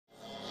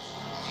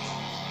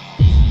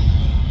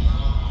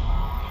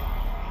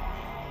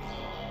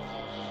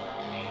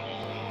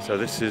So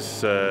this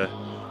is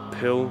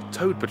Pill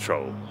Toad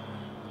Patrol.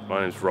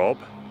 My name's Rob,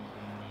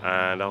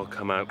 and I'll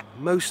come out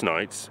most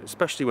nights,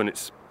 especially when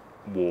it's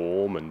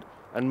warm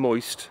and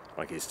moist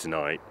like it is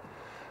tonight,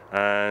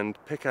 and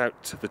pick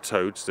out the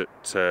toads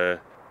that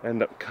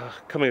end up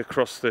coming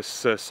across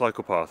this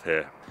cycle path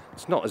here.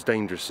 It's not as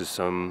dangerous as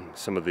some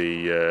of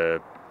the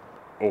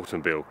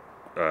automobile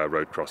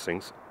road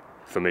crossings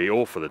for me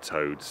or for the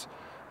toads,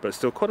 but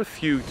still quite a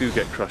few do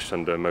get crushed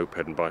under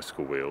moped and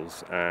bicycle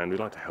wheels, and we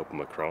like to help them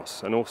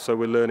across. And also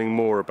we're learning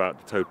more about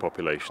the toad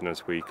population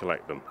as we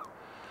collect them,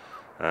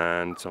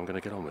 and so I'm going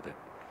to get on with it.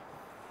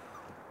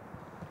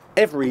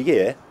 Every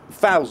year,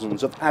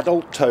 thousands of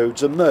adult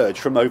toads emerge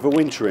from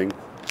overwintering,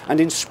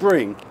 and in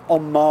spring,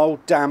 on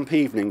mild, damp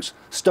evenings,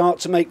 start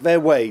to make their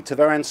way to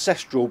their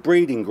ancestral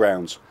breeding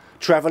grounds,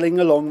 travelling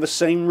along the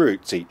same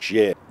routes each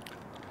year.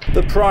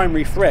 The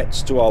primary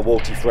threats to our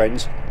warty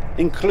friends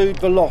include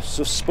the loss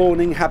of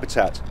spawning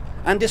habitat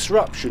and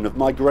disruption of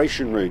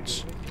migration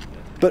routes.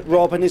 But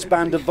Rob and his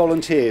band of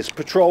volunteers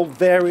patrol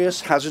various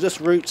hazardous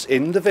routes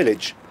in the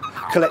village,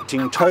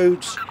 collecting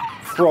toads,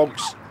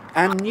 frogs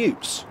and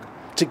newts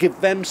to give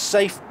them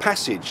safe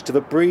passage to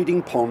the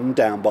breeding pond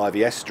down by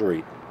the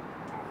estuary.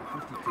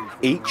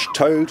 Each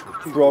toad,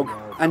 frog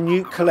and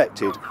newt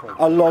collected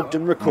are logged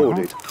and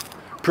recorded,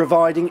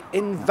 providing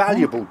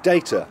invaluable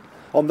data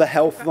on the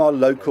health of our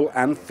local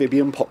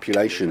amphibian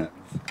population.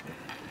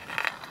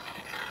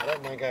 I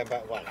don't mind going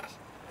back once,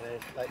 and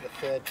it's like the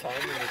third time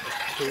and there's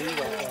just two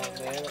right down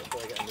there, that's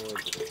where I get annoyed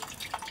with it.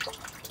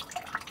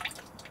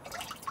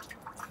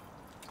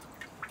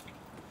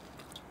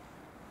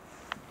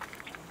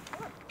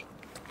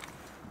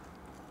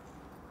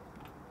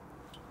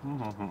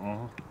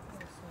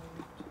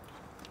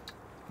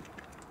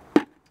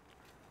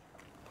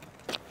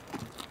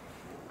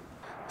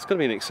 It's going to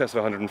be in excess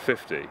of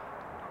 150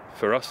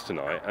 for us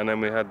tonight, and then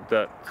we had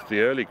the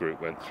early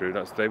group went through,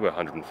 they were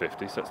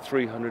 150, so that's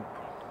 300.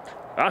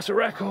 That's a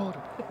record!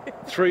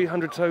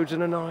 300 toads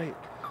in a night.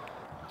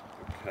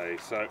 Okay,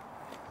 so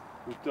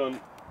we've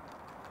done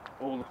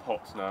all the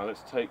pots now.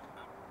 Let's take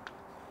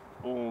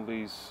all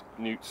these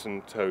newts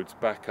and toads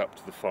back up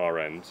to the far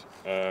end.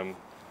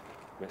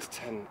 It's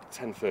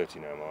 10:30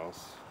 now,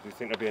 Miles. Do you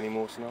think there'll be any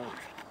more tonight?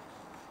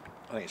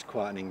 I think it's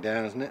quietening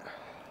down, isn't it?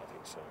 I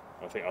think so.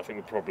 I think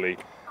we're probably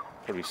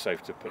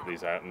safe to put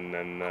these out and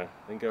then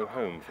go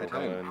home for a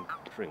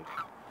drink.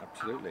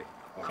 Absolutely.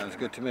 Sounds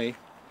good to me.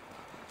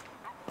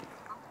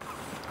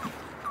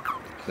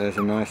 There's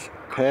a nice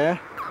pair.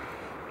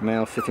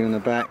 Male sitting on the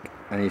back,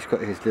 and he's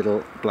got his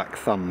little black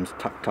thumbs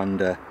tucked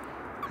under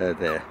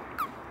there.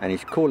 And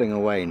he's calling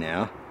away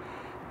now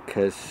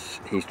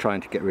because he's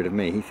trying to get rid of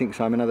me. He thinks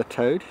I'm another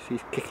toad, so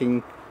he's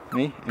kicking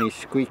me and he's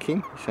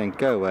squeaking, he's saying,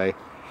 "Go away,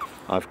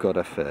 I've got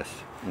her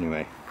first."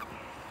 Anyway,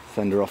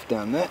 send her off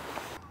down there.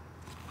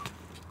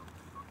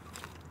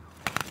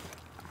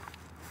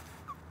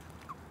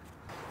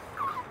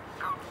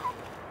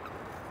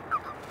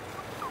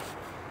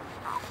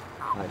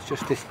 It's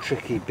just this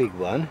tricky big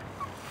one.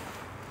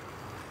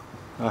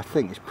 I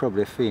think it's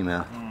probably a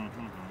female.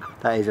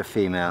 That is a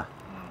female.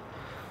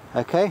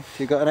 Okay, so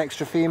you've got an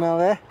extra female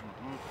there.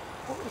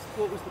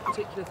 What was the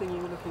particular thing you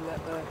were looking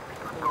at there?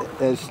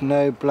 There's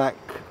no black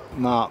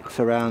marks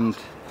around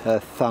her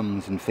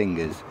thumbs and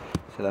fingers.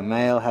 So the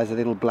male has a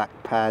little black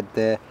pad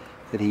there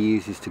that he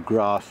uses to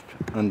grasp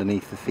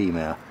underneath the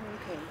female.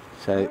 Okay.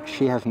 So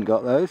she hasn't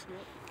got those,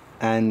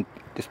 and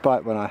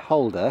despite when I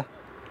hold her,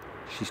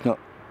 she's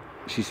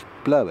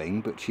blowing,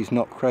 but she's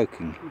not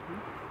croaking.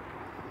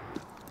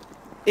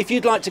 If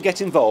you'd like to get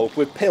involved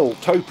with Pill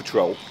Toad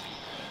Patrol,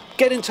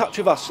 get in touch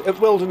with us at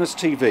Wilderness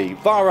TV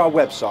via our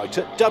website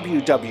at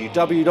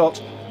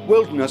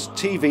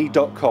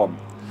www.wilderness.tv.com,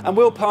 and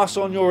we'll pass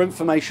on your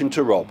information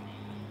to Rob.